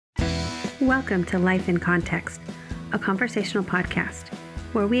Welcome to Life in Context, a conversational podcast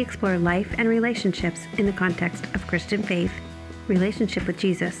where we explore life and relationships in the context of Christian faith, relationship with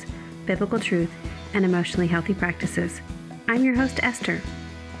Jesus, biblical truth, and emotionally healthy practices. I'm your host, Esther.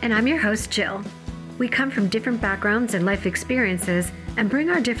 And I'm your host, Jill. We come from different backgrounds and life experiences and bring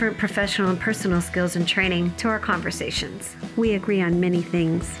our different professional and personal skills and training to our conversations. We agree on many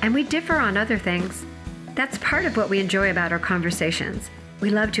things. And we differ on other things. That's part of what we enjoy about our conversations. We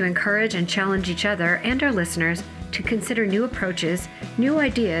love to encourage and challenge each other and our listeners to consider new approaches, new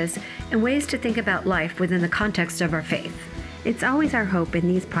ideas, and ways to think about life within the context of our faith. It's always our hope in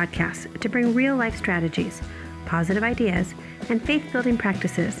these podcasts to bring real-life strategies, positive ideas, and faith-building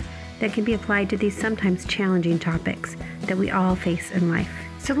practices that can be applied to these sometimes challenging topics that we all face in life.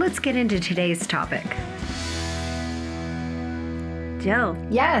 So let's get into today's topic. Jill.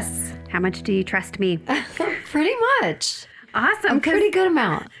 Yes. How much do you trust me? Pretty much. Awesome. A pretty good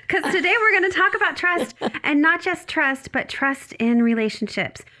amount. Because today we're going to talk about trust, and not just trust, but trust in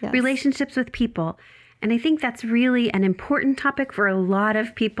relationships, relationships with people. And I think that's really an important topic for a lot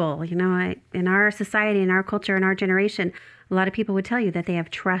of people. You know, in our society, in our culture, in our generation, a lot of people would tell you that they have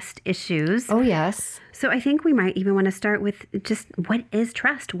trust issues. Oh, yes. So I think we might even want to start with just what is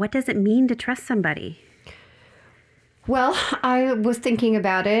trust? What does it mean to trust somebody? Well, I was thinking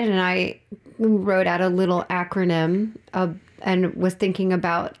about it, and I wrote out a little acronym and was thinking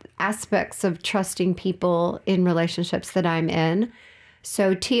about aspects of trusting people in relationships that I'm in.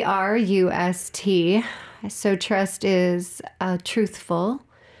 So TRUST. So trust is truthful.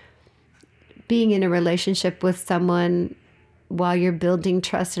 Being in a relationship with someone while you're building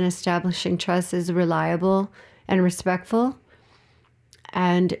trust and establishing trust is reliable and respectful.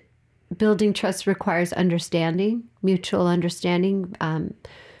 And building trust requires understanding, mutual understanding,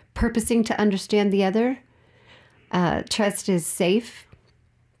 purposing to understand the other. Trust is safe.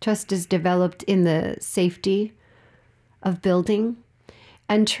 Trust is developed in the safety of building.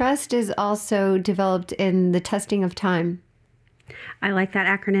 And trust is also developed in the testing of time. I like that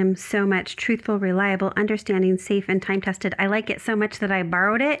acronym so much. Truthful, reliable, understanding, safe, and time-tested. I like it so much that I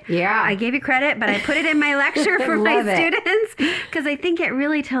borrowed it. Yeah. I gave you credit, but I put it in my lecture for my students because I think it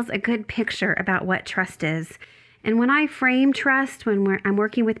really tells a good picture about what trust is. And when I frame trust, when I'm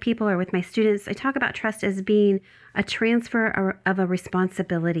working with people or with my students, I talk about trust as being a transfer of a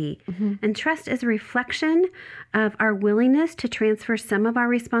responsibility. Mm-hmm. And trust is a reflection of our willingness to transfer some of our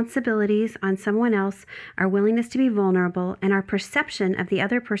responsibilities on someone else, our willingness to be vulnerable, and our perception of the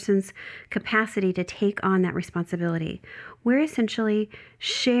other person's capacity to take on that responsibility. We're essentially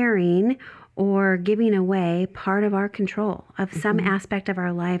sharing or giving away part of our control of some aspect of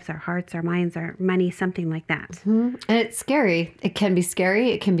our lives, our hearts, our minds, our money, something like that. Mm-hmm. And it's scary. It can be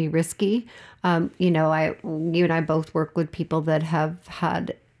scary. It can be risky. You and I both work with people that have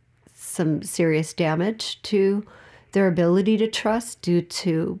had some serious damage to their ability to trust due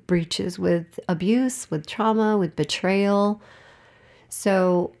to breaches with abuse, with trauma, with betrayal.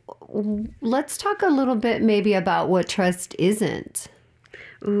 So let's talk a little bit maybe about what trust isn't.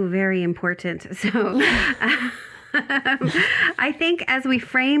 Ooh, very important. So I think as we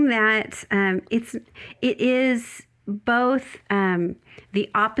frame that, it is both the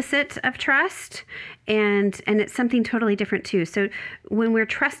opposite of trust and it's something totally different too. So when we're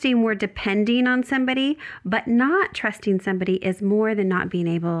trusting, we're depending on somebody, but not trusting somebody is more than not being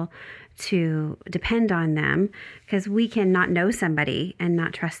able to depend on them, because we can not know somebody and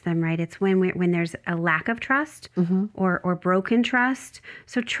not trust them, right? It's when there's a lack of trust or broken trust.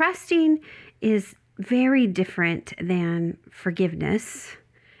 So trusting is very different than forgiveness.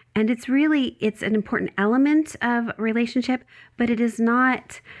 And it's an important element of relationship, but it is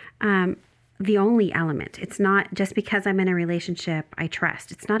not the only element. It's not just because I'm in a relationship, I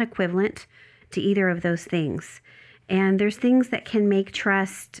trust. It's not equivalent to either of those things. And there's things that can make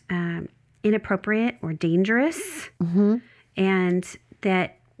trust inappropriate or dangerous, and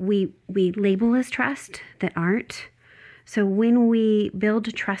that we label as trust that aren't. So when we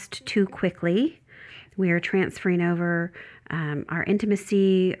build trust too quickly, we are transferring over our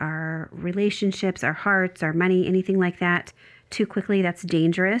intimacy, our relationships, our hearts, our money, anything like that too quickly. That's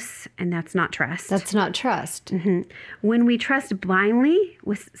dangerous, and that's not trust. That's not trust. Mm-hmm. When we trust blindly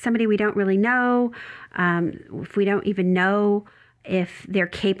with somebody we don't really know, if we don't even know if they're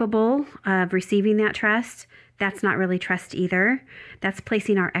capable of receiving that trust, that's not really trust either. That's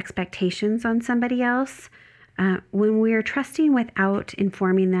placing our expectations on somebody else. When we're trusting without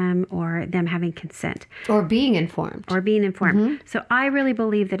informing them or them having consent. Or being informed. So I really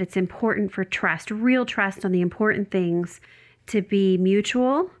believe that it's important for trust, real trust on the important things, to be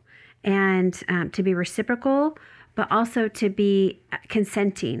mutual and to be reciprocal, but also to be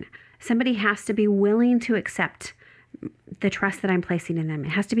consenting. Somebody has to be willing to accept the trust that I'm placing in them.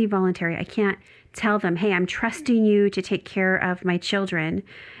 It has to be voluntary. I can't tell them, hey, I'm trusting you to take care of my children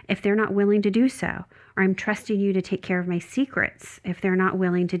if they're not willing to do so. Or I'm trusting you to take care of my secrets if they're not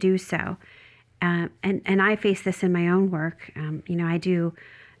willing to do so. And I face this in my own work. I do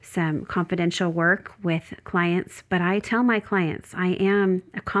some confidential work with clients, but I tell my clients I am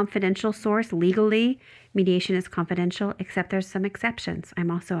a confidential source legally. Mediation is confidential, except there's some exceptions. I'm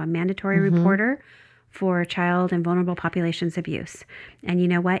also a mandatory reporter for child and vulnerable populations abuse. And you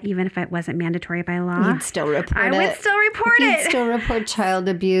know what? Even if it wasn't mandatory by law, You'd still report I would still report You'd it. still report child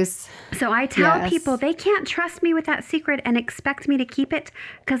abuse. So I tell people they can't trust me with that secret and expect me to keep it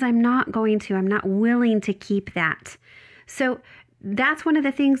because I'm not going to. I'm not willing to keep that. So that's one of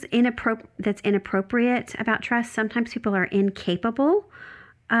the things that's inappropriate about trust. Sometimes people are incapable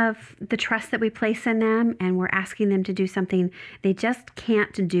of the trust that we place in them, and we're asking them to do something they just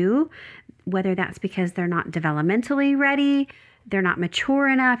can't do, whether that's because they're not developmentally ready, they're not mature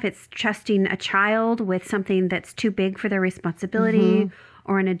enough. It's trusting a child with something that's too big for their responsibility,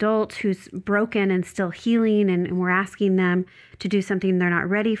 or an adult who's broken and still healing, and we're asking them to do something they're not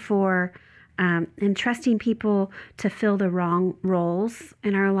ready for. And trusting people to fill the wrong roles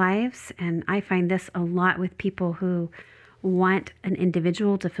in our lives. And I find this a lot with people who want an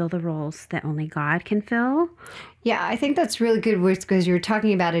individual to fill the roles that only God can fill. Yeah, I think that's really good because you're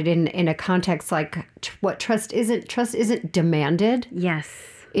talking about it in a context like what trust isn't. Trust isn't demanded. Yes.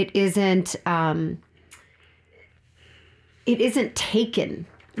 It isn't taken.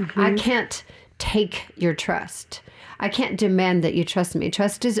 I can't take your trust. I can't demand that you trust me.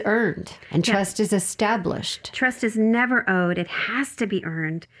 Trust is earned and trust is established. Trust is never owed. It has to be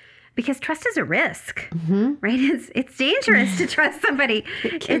earned because trust is a risk, right? It's dangerous to trust somebody.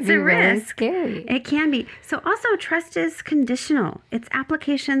 It's a risk. Scary. It can be. So also trust is conditional. It's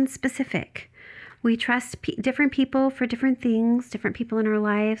application specific. We trust different people for different things, different people in our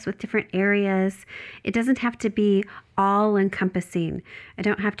lives with different areas. It doesn't have to be all encompassing. I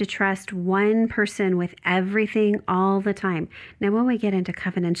don't have to trust one person with everything all the time. Now, when we get into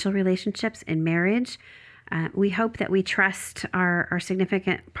covenantal relationships in marriage, we hope that we trust our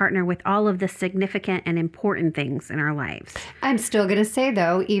significant partner with all of the significant and important things in our lives. I'm still going to say,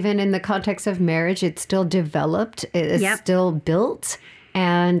 though, even in the context of marriage, it's still developed. It is still built.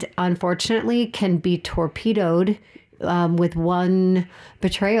 And unfortunately can be torpedoed with one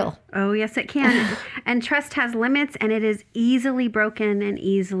betrayal. Oh, yes, it can. And trust has limits, and it is easily broken and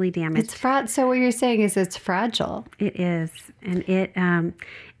easily damaged. So what you're saying is it's fragile. It is. And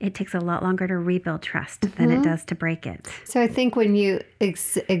it takes a lot longer to rebuild trust than it does to break it. So I think when you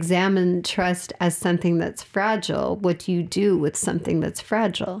examine trust as something that's fragile, what do you do with something that's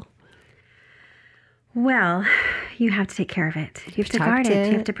fragile? Well, you have to take care of it. You have to guard it.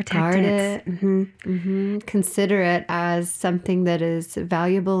 You have to protect it. Consider it as something that is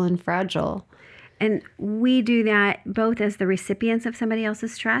valuable and fragile. And we do that both as the recipients of somebody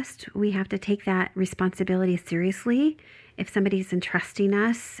else's trust. We have to take that responsibility seriously if somebody's entrusting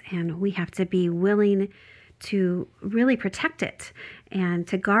us, and we have to be willing to really protect it and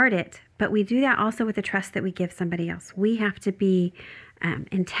to guard it. But we do that also with the trust that we give somebody else. We have to be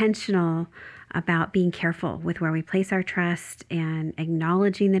intentional about being careful with where we place our trust and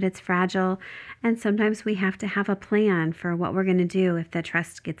acknowledging that it's fragile. And sometimes we have to have a plan for what we're going to do if the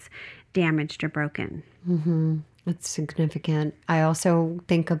trust gets damaged or broken. That's significant. I also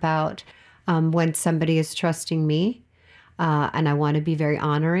think about when somebody is trusting me, and I want to be very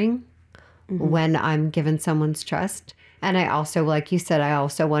honoring when I'm given someone's trust. And I also, like you said, I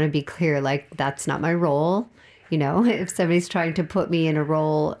also want to be clear, like, that's not my role. You know, if somebody's trying to put me in a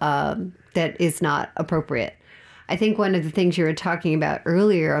role that is not appropriate. I think one of the things you were talking about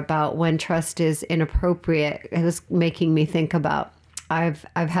earlier about when trust is inappropriate, it was making me think about, I've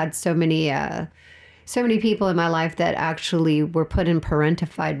had so many people in my life that actually were put in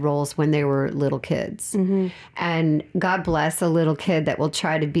parentified roles when they were little kids. And God bless a little kid that will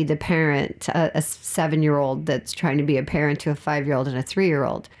try to be the parent, a 7-year-old that's trying to be a parent to a 5-year-old and a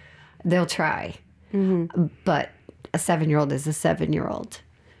 3-year-old. They'll try. But a 7-year-old is a 7-year-old.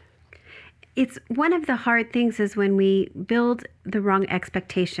 It's one of the hard things is when we build the wrong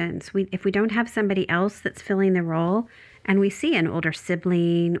expectations. If we don't have somebody else that's filling the role, and we see an older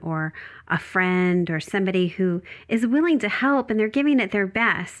sibling or a friend or somebody who is willing to help and they're giving it their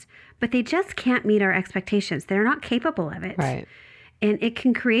best, but they just can't meet our expectations. They're not capable of it. Right. And it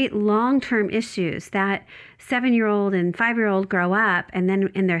can create long-term issues. That 7-year-old and 5-year-old grow up, and then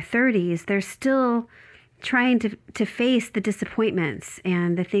in their 30s, they're still trying to face the disappointments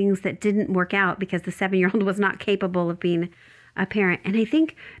and the things that didn't work out because the 7-year-old was not capable of being a parent. And I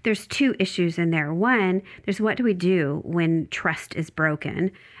think there's two issues in there. One, there's what do we do when trust is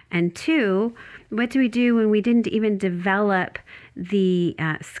broken? And two, what do we do when we didn't even develop the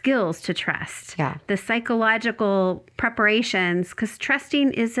skills to trust? Yeah. The psychological preparations, because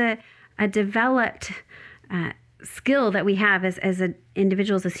trusting is a developed skill that we have as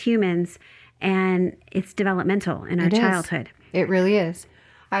individuals, as humans, and it's developmental in our childhood. It really is.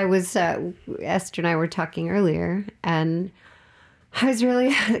 I was, Esther and I were talking earlier, and I was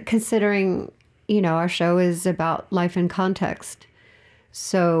really considering, our show is about life in context.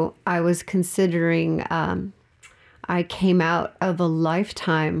 So I was considering, I came out of a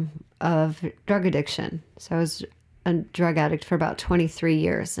lifetime of drug addiction. So I was a drug addict for about 23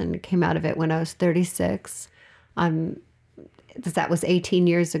 years and came out of it when I was 36. That was 18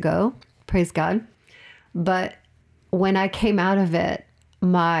 years ago, praise God. But when I came out of it,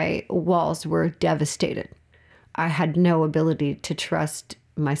 my walls were devastated. I had no ability to trust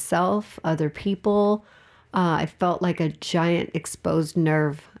myself, other people. I felt like a giant exposed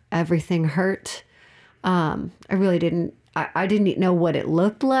nerve. Everything hurt. I really didn't. I didn't know what it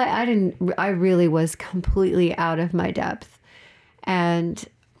looked like. I really was completely out of my depth. And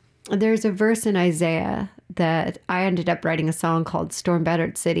there's a verse in Isaiah that I ended up writing a song called Storm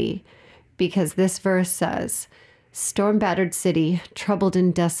Battered City, because this verse says, "Storm battered city, troubled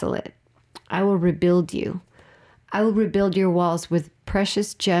and desolate, I will rebuild you. I will rebuild your walls with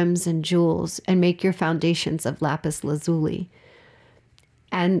precious gems and jewels and make your foundations of lapis lazuli."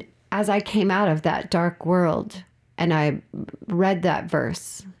 And as I came out of that dark world and I read that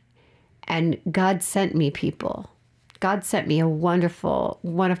verse, and God sent me people. God sent me one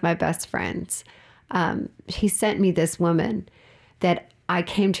of my best friends. He sent me this woman that I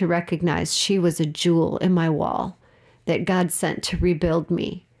came to recognize she was a jewel in my wall that God sent to rebuild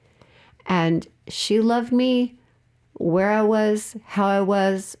me. And she loved me where I was, how I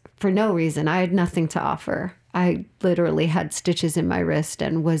was, for no reason. I had nothing to offer. I literally had stitches in my wrist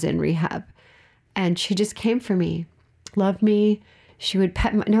and was in rehab. And she just came for me, loved me. She would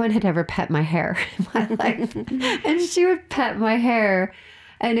no one had ever pet my hair in my life. And she would pet my hair.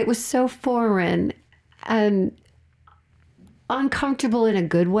 And it was so foreign and uncomfortable in a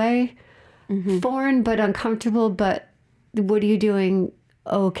good way. Mm-hmm. Foreign, but uncomfortable. But what are you doing?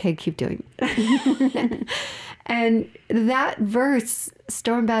 Oh, okay, keep doing it. And that verse,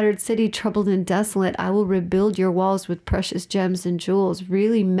 "Storm battered city, troubled and desolate, I will rebuild your walls with precious gems and jewels,"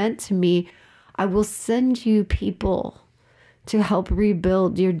 really meant to me, I will send you people to help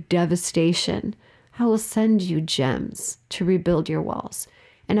rebuild your devastation. I will send you gems to rebuild your walls.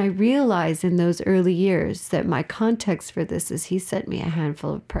 And I realized in those early years that my context for this is He sent me a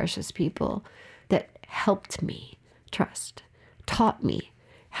handful of precious people that helped me trust, taught me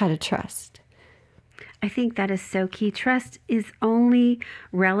how to trust. I think that is so key. Trust is only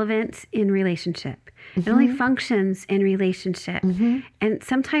relevant in relationship. Mm-hmm. It only functions in relationship. Mm-hmm. And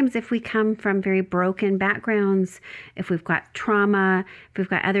sometimes if we come from very broken backgrounds, if we've got trauma, if we've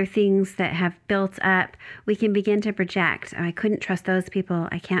got other things that have built up, we can begin to project, I couldn't trust those people.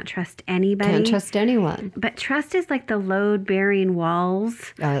 I can't trust anybody. Can't trust anyone. But trust is like the load-bearing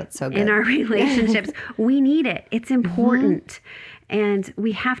walls that's so good. In our relationships. We need it. It's important. Mm-hmm. And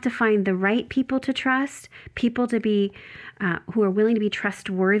we have to find the right people to trust, people to be who are willing to be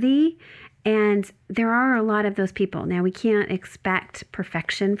trustworthy. And there are a lot of those people. Now, we can't expect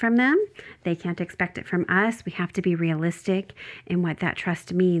perfection from them. They can't expect it from us. We have to be realistic in what that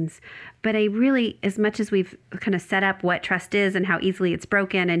trust means. But I really, as much as we've kind of set up what trust is and how easily it's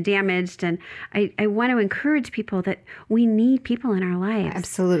broken and damaged, and I want to encourage people that we need people in our lives.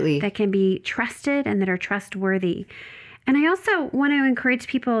 Absolutely. That can be trusted and that are trustworthy. And I also want to encourage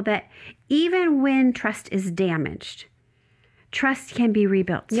people that even when trust is damaged, trust can be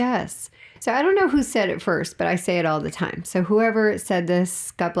rebuilt. Yes. So I don't know who said it first, but I say it all the time. So whoever said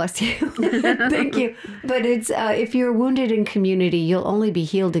this, God bless you. Thank you. But it's if you're wounded in community, you'll only be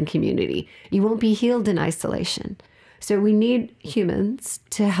healed in community. You won't be healed in isolation. So we need humans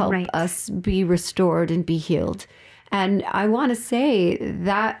to help us be restored and be healed. And I want to say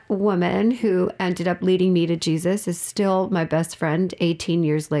that woman who ended up leading me to Jesus is still my best friend 18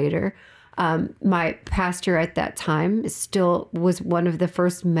 years later. My pastor at that time still was one of the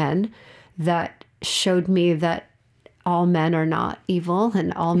first men that showed me that all men are not evil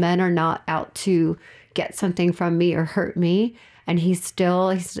and all men are not out to get something from me or hurt me. And I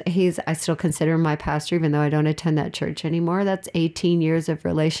still consider him my pastor, even though I don't attend that church anymore. That's 18 years of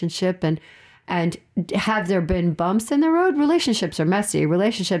relationship. And have there been bumps in the road? Relationships are messy.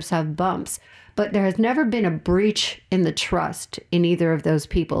 Relationships have bumps. But there has never been a breach in the trust in either of those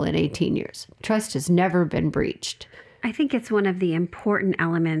people in 18 years. Trust has never been breached. I think it's one of the important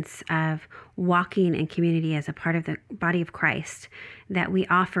elements of walking in community as a part of the body of Christ that we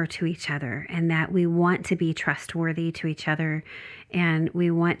offer to each other, and that we want to be trustworthy to each other, and we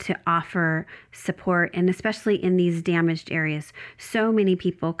want to offer support, and especially in these damaged areas. So many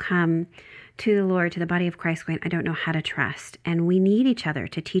people come to the Lord, to the body of Christ, going, I don't know how to trust. And we need each other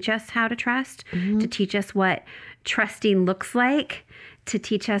to teach us how to trust, to teach us what trusting looks like, to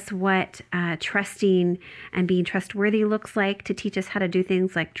teach us what trusting and being trustworthy looks like, to teach us how to do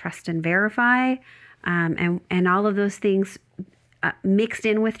things like trust and verify. And all of those things mixed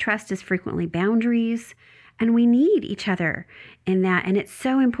in with trust is frequently boundaries. And we need each other in that. And it's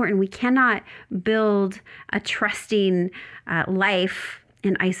so important. We cannot build a trusting life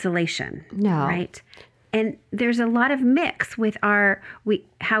in isolation. No. Right? And there's a lot of mix with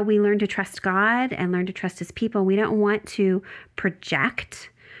how we learn to trust God and learn to trust His people. We don't want to project,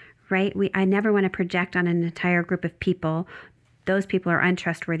 right? I never want to project on an entire group of people. Those people are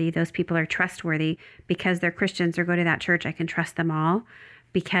untrustworthy. Those people are trustworthy because they're Christians or go to that church. I can trust them all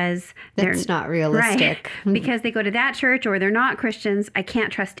because that's not realistic. Right, because they go to that church or they're not Christians. I can't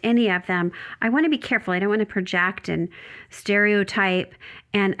trust any of them. I want to be careful. I don't want to project and stereotype.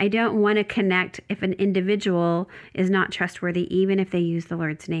 And I don't want to connect if an individual is not trustworthy, even if they use the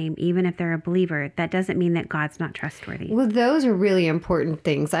Lord's name, even if they're a believer. That doesn't mean that God's not trustworthy. Well, those are really important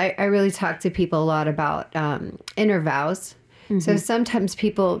things. I really talk to people a lot about inner vows. So sometimes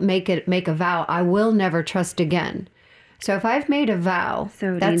people make a vow, I will never trust again. So if I've made a vow,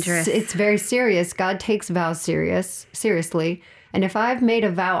 dangerous. It's very serious. God takes vows seriously. And if I've made a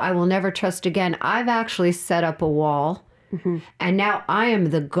vow, I will never trust again, I've actually set up a wall. And now I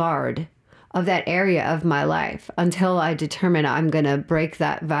am the guard of that area of my life until I determine I'm going to break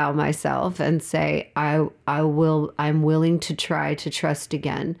that vow myself and say, I'm willing to try to trust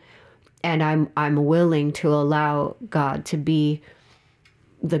again. And I'm willing to allow God to be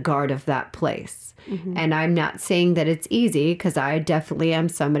the guard of that place. And I'm not saying that it's easy, because I definitely am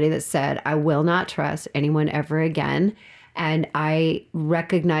somebody that said, I will not trust anyone ever again. And I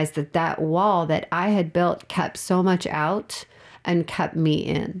recognized that wall that I had built kept so much out and kept me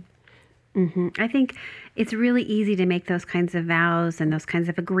in. I think it's really easy to make those kinds of vows and those kinds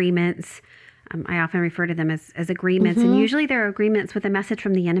of agreements. I often refer to them as agreements, and usually they're agreements with a message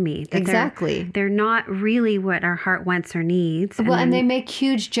from the enemy. Exactly. They're not really what our heart wants or needs. Well, and they make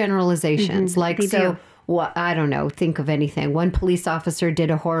huge generalizations. They do. Well, I don't know, think of anything. One police officer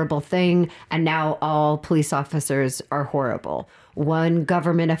did a horrible thing, and now all police officers are horrible. One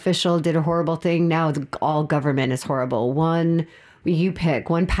government official did a horrible thing, now all government is horrible. One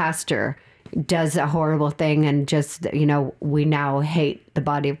pastor does a horrible thing, and just, we now hate the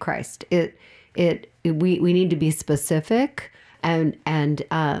body of Christ. We need to be specific and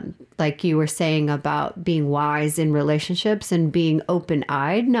like you were saying about being wise in relationships and being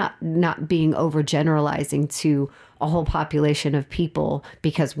open-eyed, not being overgeneralizing to a whole population of people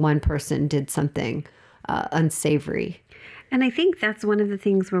because one person did something unsavory. And I think that's one of the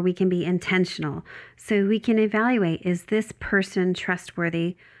things where we can be intentional. So we can evaluate, is this person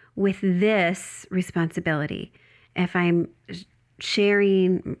trustworthy with this responsibility? If I'm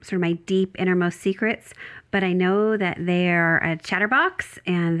sharing sort of my deep innermost secrets, but I know that they're a chatterbox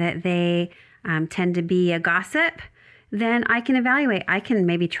and that they tend to be a gossip, then I can evaluate. I can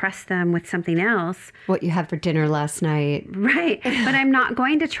maybe trust them with something else. What you had for dinner last night. Right. But I'm not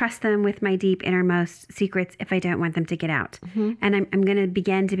going to trust them with my deep innermost secrets if I don't want them to get out. And I'm going to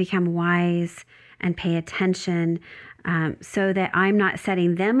begin to become wise and pay attention so that I'm not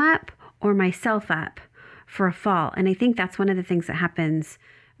setting them up or myself up for a fall. And I think that's one of the things that happens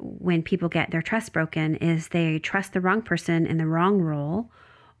when people get their trust broken is they trust the wrong person in the wrong role,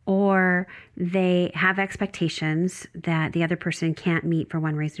 or they have expectations that the other person can't meet for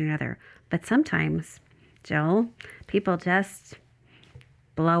one reason or another. But sometimes, Jill, people just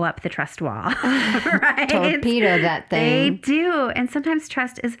blow up the trust wall, right? Torpedo that thing. They do. And sometimes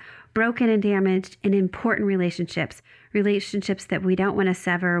trust is broken and damaged in important relationships that we don't want to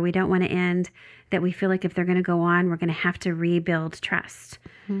sever, we don't want to end, that we feel like if they're going to go on, we're going to have to rebuild trust.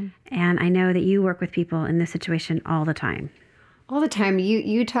 And I know that you work with people in this situation all the time. All the time.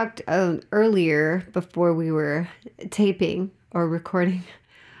 You talked earlier before we were taping or recording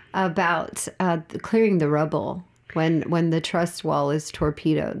about clearing the rubble when the trust wall is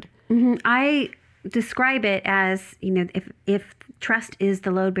torpedoed. I describe it as, if trust is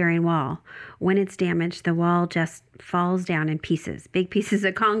the load-bearing wall, when it's damaged, the wall just falls down in pieces, big pieces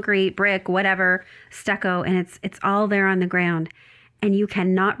of concrete, brick, whatever, stucco, and it's all there on the ground. And you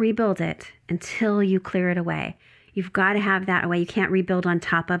cannot rebuild it until you clear it away. You've got to have that away. You can't rebuild on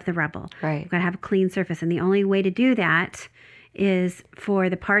top of the rubble. Right. You've got to have a clean surface. And the only way to do that is for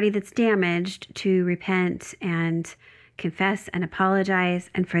the party that's damaged to repent and confess and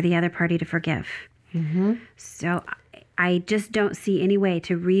apologize, and for the other party to forgive. So I just don't see any way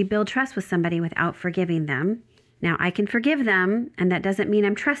to rebuild trust with somebody without forgiving them. Now, I can forgive them, and that doesn't mean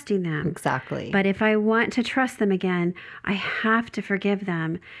I'm trusting them. Exactly. But if I want to trust them again, I have to forgive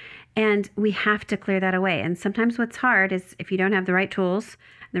them. And we have to clear that away. And sometimes what's hard is if you don't have the right tools,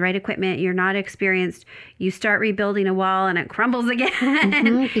 the right equipment, you're not experienced, you start rebuilding a wall and it crumbles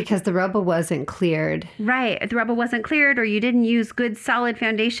again. Because the rubble wasn't cleared. Right. The rubble wasn't cleared, or you didn't use good solid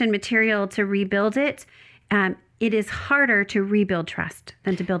foundation material to rebuild it. It is harder to rebuild trust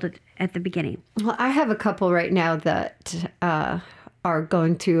than to build it at the beginning. Well, I have a couple right now that are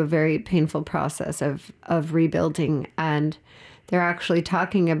going through a very painful process of rebuilding, and they're actually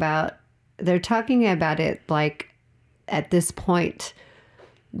talking about it like at this point,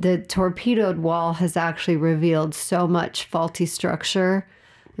 the torpedoed wall has actually revealed so much faulty structure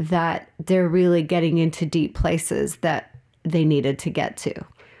that they're really getting into deep places that they needed to get to.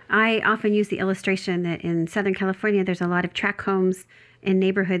 I often use the illustration that in Southern California, there's a lot of tract homes in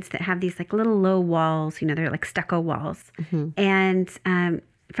neighborhoods that have these like little low walls, they're like stucco walls. And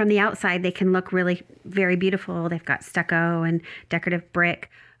from the outside, they can look really very beautiful. They've got stucco and decorative brick.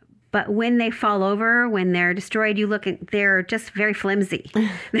 But when they fall over, when they're destroyed, you look at, they're just very flimsy.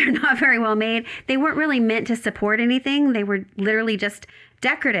 They're not very well made. They weren't really meant to support anything. They were literally just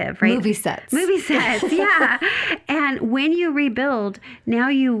decorative, right? Movie sets, yeah. And when you rebuild, now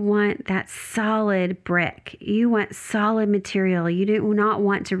you want that solid brick. You want solid material. You do not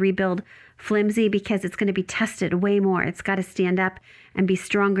want to rebuild flimsy because it's going to be tested way more. It's got to stand up and be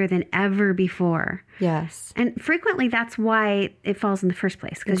stronger than ever before. Yes. And frequently that's why it falls in the first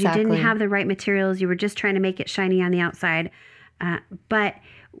place, because you didn't have the right materials. You were just trying to make it shiny on the outside. But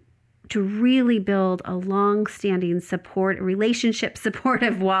to really build a long-standing relationship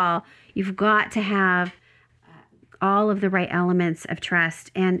supportive wall, you've got to have all of the right elements of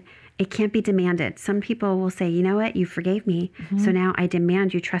trust, and it can't be demanded. Some people will say, you know what, you forgave me, so now I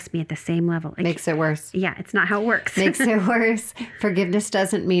demand you trust me at the same level. Makes it worse. Yeah, it's not how it works. Makes it worse. Forgiveness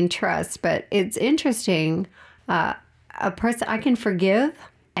doesn't mean trust, but it's interesting. A person, I can forgive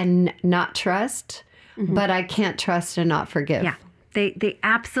and not trust, but I can't trust and not forgive. Yeah. They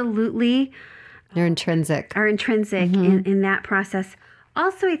absolutely are intrinsic in that process.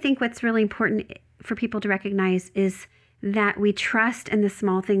 Also, I think what's really important for people to recognize is that we trust in the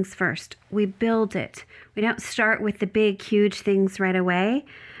small things first. We build it. We don't start with the big, huge things right away.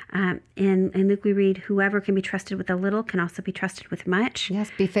 In Luke, we read, whoever can be trusted with a little can also be trusted with much.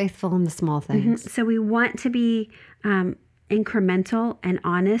 Yes, be faithful in the small things. So we want to be incremental and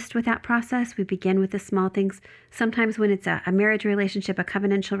honest with that process. We begin with the small things. Sometimes when it's a marriage relationship, a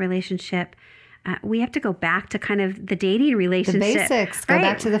covenantal relationship, we have to go back to kind of the dating relationship. The basics. Go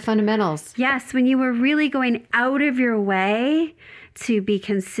back to the fundamentals. Yes, when you were really going out of your way to be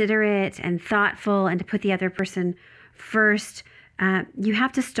considerate and thoughtful and to put the other person first, you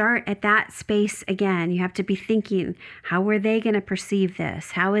have to start at that space again. You have to be thinking, how are they going to perceive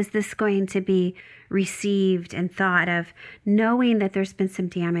this? How is this going to be received and thought of, knowing that there's been some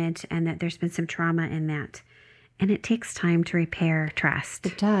damage and that there's been some trauma in that. And it takes time to repair trust.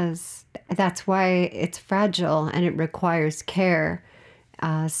 It does. That's why it's fragile and it requires care.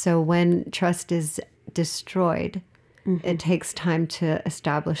 So when trust is destroyed, it takes time to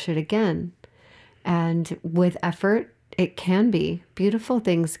establish it again. And with effort, it can be. Beautiful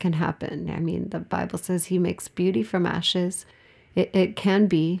things can happen. I mean, the Bible says he makes beauty from ashes. It can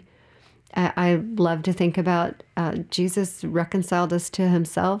be. I love to think about Jesus reconciled us to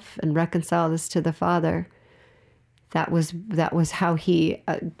himself and reconciled us to the Father. That was how he,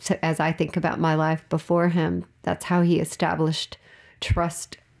 as I think about my life before him, that's how he established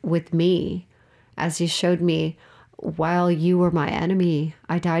trust with me, as he showed me, while you were my enemy,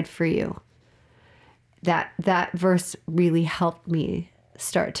 I died for you. That verse really helped me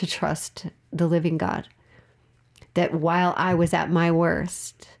start to trust the living God. That while I was at my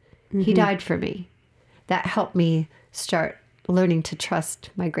worst, he died for me. That helped me start learning to trust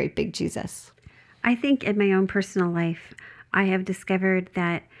my great big Jesus. I think in my own personal life, I have discovered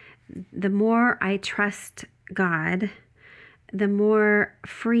that the more I trust God, the more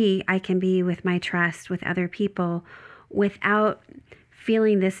free I can be with my trust with other people without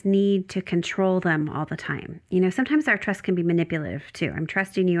feeling this need to control them all the time. Sometimes our trust can be manipulative too. I'm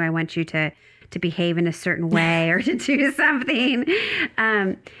trusting you. I want you to to behave in a certain way or to do something.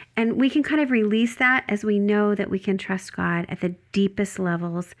 And we can kind of release that as we know that we can trust God at the deepest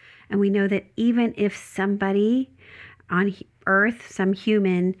levels. And we know that even if somebody on earth, some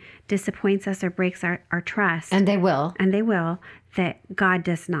human, disappoints us or breaks our trust. And they will. That God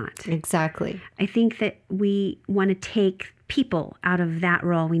does not. Exactly. I think that we want to take people out of that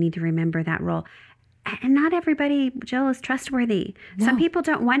role. We need to remember that role. And not everybody, Jill, is trustworthy. No. Some people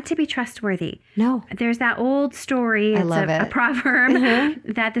don't want to be trustworthy. No. There's that old story. It's a proverb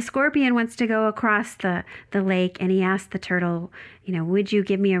that the scorpion wants to go across the lake, and he asked the turtle, would you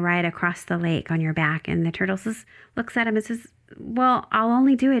give me a ride across the lake on your back? And the turtle looks at him and says, well, I'll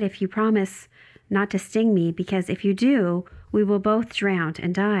only do it if you promise not to sting me, because if you do, we will both drown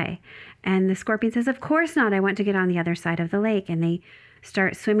and die. And the scorpion says, of course not. I want to get on the other side of the lake. And they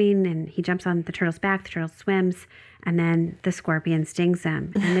start swimming, and he jumps on the turtle's back. The turtle swims, and then the scorpion stings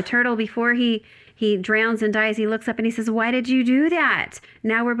him. And the turtle, before he drowns and dies, he looks up and he says, why did you do that?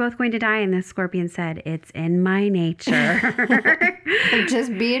 Now we're both going to die. And the scorpion said, it's in my nature.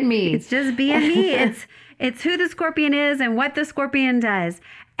 Just being me. It's just being me. It's who the scorpion is and what the scorpion does.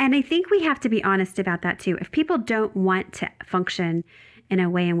 And I think we have to be honest about that too. If people don't want to function in a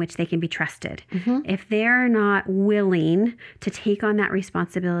way in which they can be trusted, if they're not willing to take on that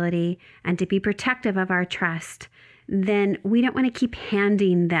responsibility and to be protective of our trust, then we don't want to keep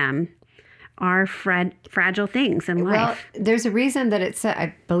handing them our fragile things in life. Well, there's a reason that it says,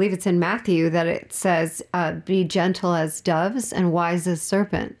 I believe it's in Matthew, that it says, be gentle as doves and wise as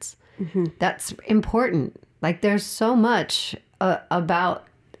serpents. That's important. Like, there's so much about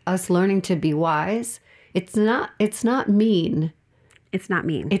us learning to be wise. It's not mean. It's not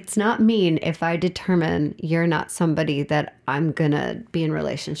mean. It's not mean if I determine you're not somebody that I'm going to be in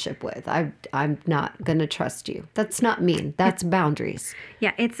relationship with. I'm not going to trust you. That's not mean. That's boundaries.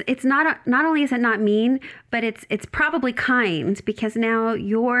 Yeah, it's not only is it not mean, but it's probably kind, because now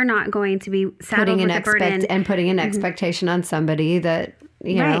you're not going to be saddled with a burden. And putting an expectation on somebody that,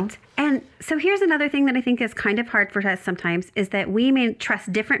 you know. And so here's another thing that I think is kind of hard for us sometimes, is that we may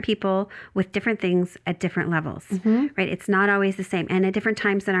trust different people with different things at different levels, right? It's not always the same, and at different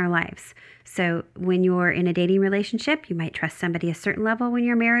times in our lives. So when you're in a dating relationship, you might trust somebody a certain level. When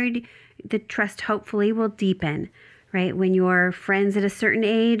you're married, the trust hopefully will deepen, right? When you're friends at a certain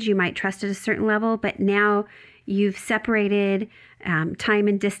age, you might trust at a certain level, but now you've separated, time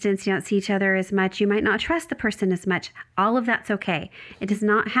and distance, you don't see each other as much, you might not trust the person as much. All of that's okay. It does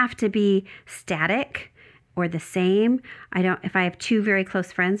not have to be static or the same. If I have two very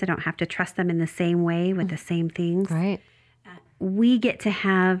close friends, I don't have to trust them in the same way with the same things. Right. We get to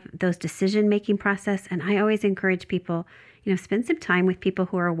have those decision-making process, and I always encourage people, spend some time with people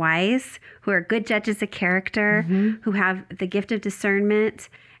who are wise, who are good judges of character, who have the gift of discernment,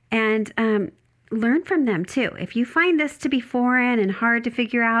 and learn from them too. If you find this to be foreign and hard to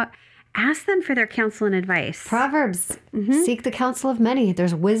figure out, ask them for their counsel and advice. Proverbs, seek the counsel of many.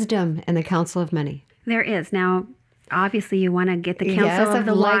 There's wisdom in the counsel of many. There is. Now, obviously, you want to get the counsel of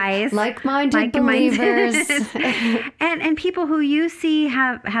the wise. Like-minded believers. and people who you see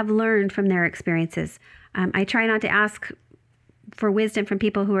have learned from their experiences. I try not to ask for wisdom from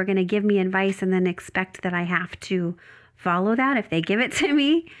people who are going to give me advice and then expect that I have to follow that if they give it to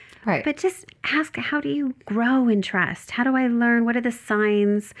me. Right. But just ask, how do you grow in trust? How do I learn? What are the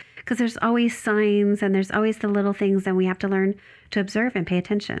signs? Because there's always signs, and there's always the little things, and we have to learn to observe and pay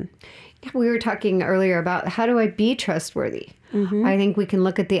attention. We were talking earlier about how do I be trustworthy? I think we can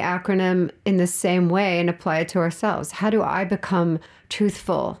look at the acronym in the same way and apply it to ourselves. How do I become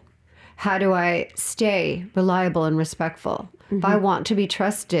truthful? How do I stay reliable and respectful? If I want to be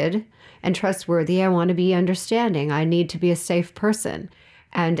trusted and trustworthy, I want to be understanding. I need to be a safe person.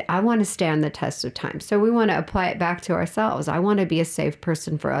 And I want to stand the test of time. So we want to apply it back to ourselves. I want to be a safe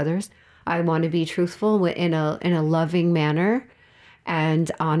person for others. I want to be truthful in a loving manner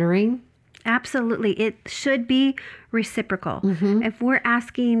and honoring. Absolutely. It should be reciprocal. If we're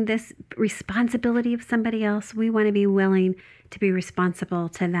asking this responsibility of somebody else, we want to be willing to be responsible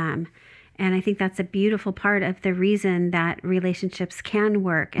to them. And I think that's a beautiful part of the reason that relationships can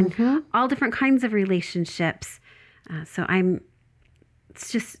work, and all different kinds of relationships. So I'm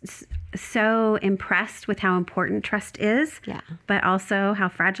just so impressed with how important trust is, but also how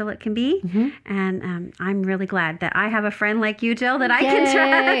fragile it can be. And I'm really glad that I have a friend like you, Jill, that I can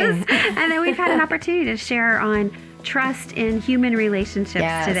trust. And then we've had an opportunity to share on trust in human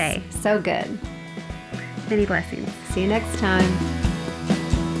relationships today. So good. Many blessings. See you next time.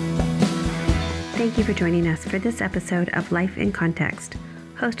 Thank you for joining us for this episode of Life in Context,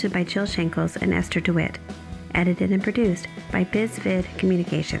 hosted by Jill Shankles and Esther DeWitt. Edited and produced by BizVid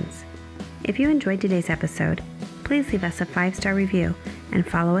Communications. If you enjoyed today's episode, please leave us a 5-star review and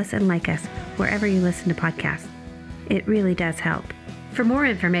follow us and like us wherever you listen to podcasts. It really does help. For more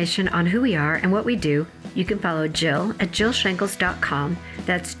information on who we are and what we do, you can follow Jill at jillshankles.com.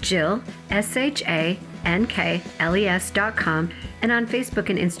 That's Jill, SHANKLES.com, and on Facebook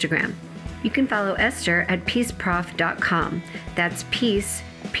and Instagram. You can follow Esther at peaceprof.com. That's peace,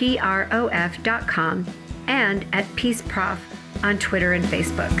 PROF.com, and at peaceprof on Twitter and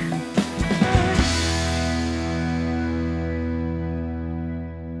Facebook.